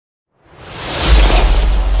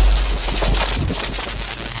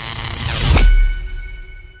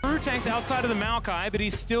points outside of the Maokai, but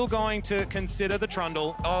he's still going to consider the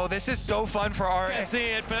Trundle. Oh, this is so fun for our... I see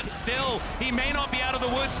it, but still, he may not be out of the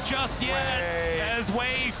woods just yet. As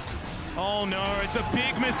Wave... Oh no, it's a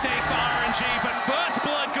big mistake for RNG, but first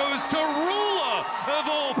blood goes to Ruler of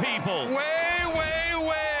all people.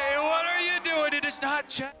 What are you doing? It is not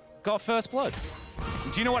check. Got first blood.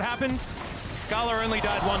 Do you know what happened? Gala only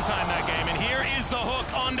died one time that game, and here is the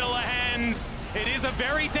hook onto Lehens. It is a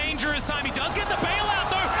very dangerous time. He does get the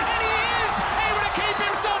bailout though, and he is able to keep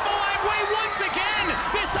himself alive. Way once again,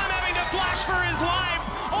 this time having to flash for his life.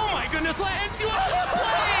 Oh my goodness, Lehens, you are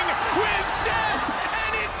playing with death,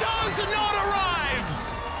 and it does not arrive.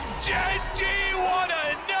 Gen.G won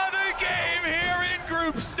another game here in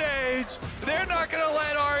group stage. They're not going to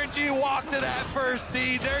let RNG walk to that first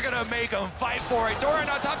seed. They're going to make them fight for it. Doran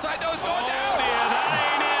on top side, those going down. Dear, that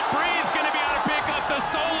ain't it. Bree's going to be able to pick up the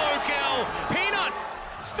solo kill. Peanut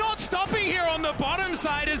not stopping here on the bottom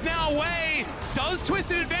side is now away. Does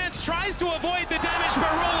Twisted advance, tries to avoid the damage,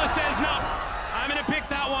 but Ruler says no. I'm going to pick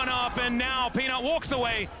that one up, and now Peanut walks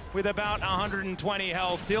away with about 120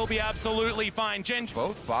 health. He'll be absolutely fine. Gen.G.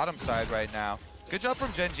 Both bottom side right now. Good job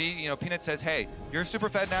from Gen.G. You know, Peanut says, hey, you're super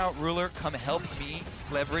fed now. Ruler, come help me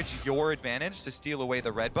leverage your advantage to steal away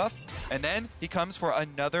the red buff. And then he comes for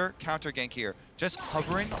another counter gank here. Just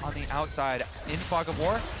hovering on the outside in Fog of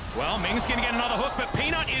War. Well, Ming's going to get another hook, but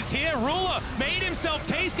Peanut is here. Ruler made himself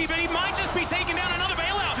tasty, but he might just be taking down another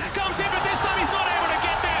bailout. Comes in, but this time he's not able to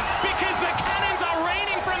get there because the cannons are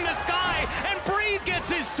raining from the sky, and Breathe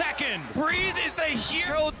gets his second. Breathe is the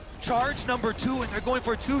hero charge number 2, and they're going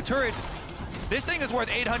for 2 turrets. This thing is worth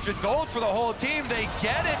 800 gold for the whole team. They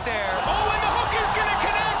get it there. Oh, and the hook is going to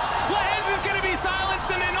connect. Lehens is going to be silenced,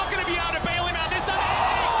 and they're not going to be able to bail him out this time.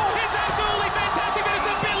 Oh, it's absolutely fantastic, but it's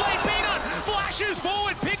a bit late. Peanut flashes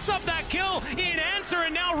forward, picks up that kill in answer,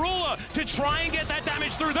 and now Ruler to try and get that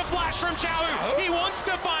damage through. The flash from Chaohu. He wants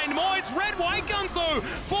to find more. It's red-white guns, though,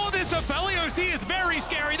 for this Aphelios. He is very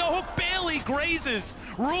scary. The hook barely grazes.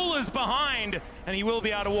 Ruler's behind, and he will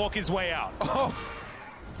be able to walk his way out. Oh.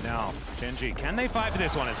 Now, Gen.G, can they fight for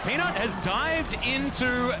this one? As Peanut has dived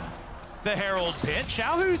into the Herald pit.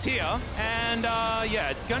 Chaohu's here, and yeah,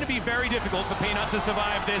 it's going to be very difficult for Peanut to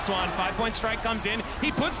survive this one. 5-point strike comes in. He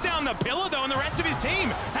puts down the pillar, though, and the rest of his team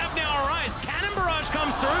have now arisen. Cannon barrage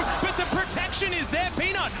comes through, but the protection is there.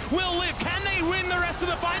 Peanut will live. Can they win the rest of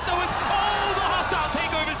the fight, though? The hostile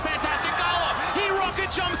takeover is fantastic. Gala, he rocket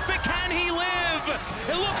jumps, but can he live?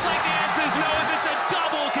 It looks like the answer is no, as it's a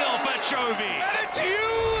double kill for Chovy. And it's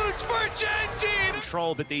huge for Gen.G.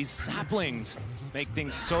 Control, but these saplings make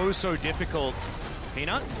things so difficult.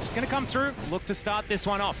 Peanut just going to come through, look to start this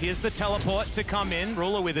one off. Here's the teleport to come in.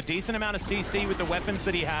 Ruler with a decent amount of CC with the weapons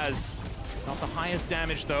that he has. Not the highest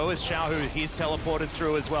damage though, as Chaohu, he's teleported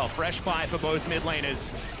through as well. Fresh buy for both mid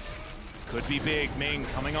laners. This could be big. Ming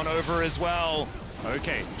coming on over as well.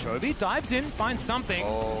 Okay, Chovy dives in, finds something,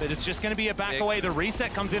 but it's just going to be a back away. The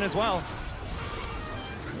reset comes in as well.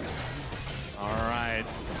 All right,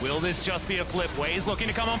 will this just be a flip? Way's looking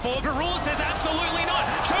to come on forward, but Ruler says absolutely not.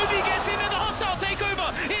 Chovy gets into the hostile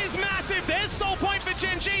takeover, is massive. There's soul point for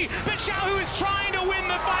Gen.G, but Chaohu is trying to win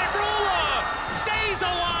the fight. Ruler stays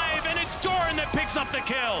alive, and it's Doran that picks up the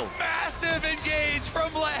kill. Massive engage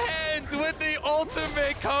from Lehens with the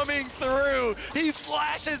ultimate coming through. He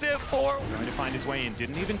flashes it forward. Going to find his way in,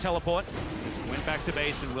 didn't even teleport. Just went back to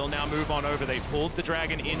base and will now move on over. They pulled the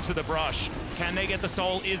dragon into the brush. Can they get the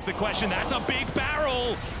soul is the question. That's a big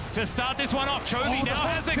barrel to start this one off. Chovy now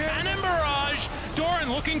has a cannon barrage.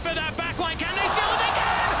 Doran looking for that backline. Can they steal it? They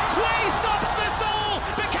can! Way stops the soul,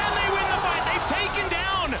 but can they win the fight? They've taken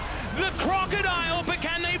down the crocodile, but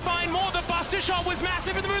can they find more? The Buster shot was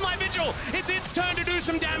massive in the Moonlight Vigil. It's its turn to do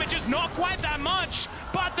some damage. It's not quite that much,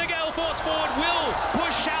 but the Gale Force forward will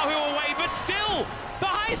push Chaohu away, but still, the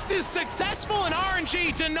heist is successful and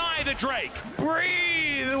RNG deny the Drake.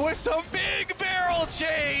 Breathe with some big barrel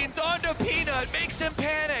chains onto Peanut, makes him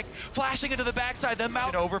panic. Flashing into the backside, the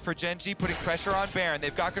mountain over for Gen.G, putting pressure on Baron.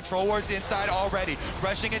 They've got control wards inside already,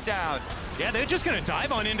 rushing it down. Yeah, they're just going to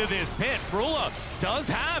dive on into this pit. Ruler does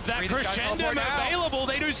have that crescendo available.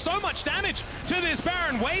 They do so much damage to this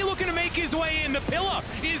Baron. Way looking to make his way in. The pillar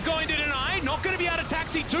is going to deny. Not going to be able to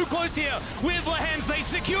taxi too close here with Lehens. They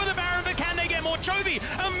secure the Baron, but can they get more? Chovy,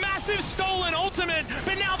 a massive stolen ultimate,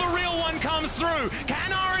 but now the real one comes through. Can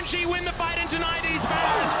RNG win the fight and deny these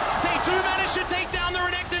Barons? They do manage to take down the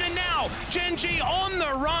Renekton, and now Gen.G on the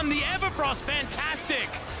run. The Everfrost, fantastic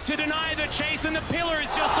to deny the chase, and the pillar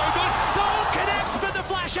is just so good. The ult connects, but the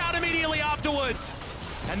flash out immediately afterwards.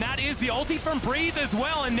 And that is the ulti from Breathe as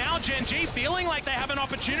well. And now Gen.G feeling like they have an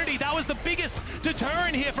opportunity. That was the biggest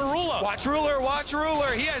deterrent here for Ruler. Watch Ruler, watch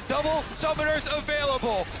Ruler. He has double summoners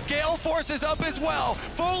available. Gale Force is up as well,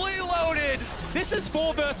 fully loaded. This is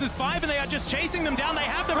 4 versus 5, and they are just chasing them down. They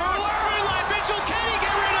have the Ruler! Moonlight Vigil. Can he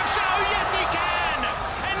get rid of Shao? Yes, he can.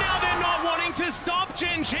 And now they're not wanting to stop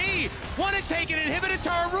Gen.G. Want to take an inhibitor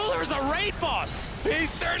turret. Ruler is a raid boss. He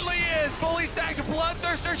certainly is. Fully stacked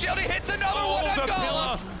Bloodthirster shield. He hits another one on the Golem.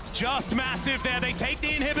 pillar. Just massive there. They take the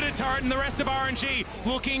inhibitor turret, and the rest of RNG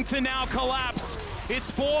looking to now collapse.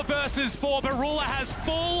 It's 4 versus 4, but Ruler has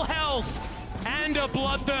full health and a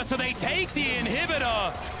Bloodthirster. They take the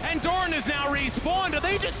inhibitor, and Doran is now respawned. Are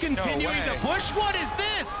they just continuing to push? What is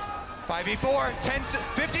this? 5v4,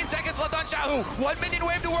 15 seconds left on Xiaohu. 1 minion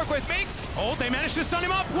wave to work with. Mink. Oh, they managed to stun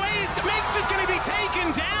him up. Mink's just going to be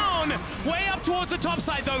taken down. Way up towards the top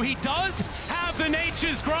side, though. He does have the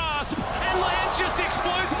Nature's Grasp, and Lance just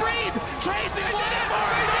explodes. Breathe. Trades it.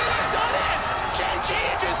 They've done it. Gen.G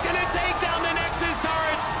just going to take down the Nexus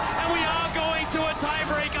turrets, and we are going to a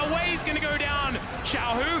tiebreak. Away's going to go down.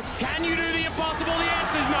 Xiaohu, can you do the impossible? The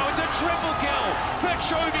answer is no. It's a triple kill for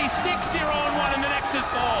Chovy. 6-0-1, and the Nexus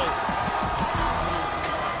falls.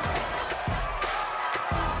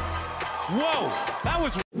 Whoa, that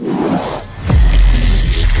was...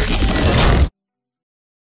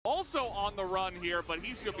 Also on the run here, but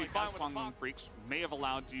he should be fine with the Freaks. May have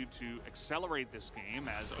allowed you to accelerate this game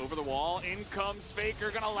as over the wall, in comes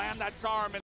Faker, gonna land that charm.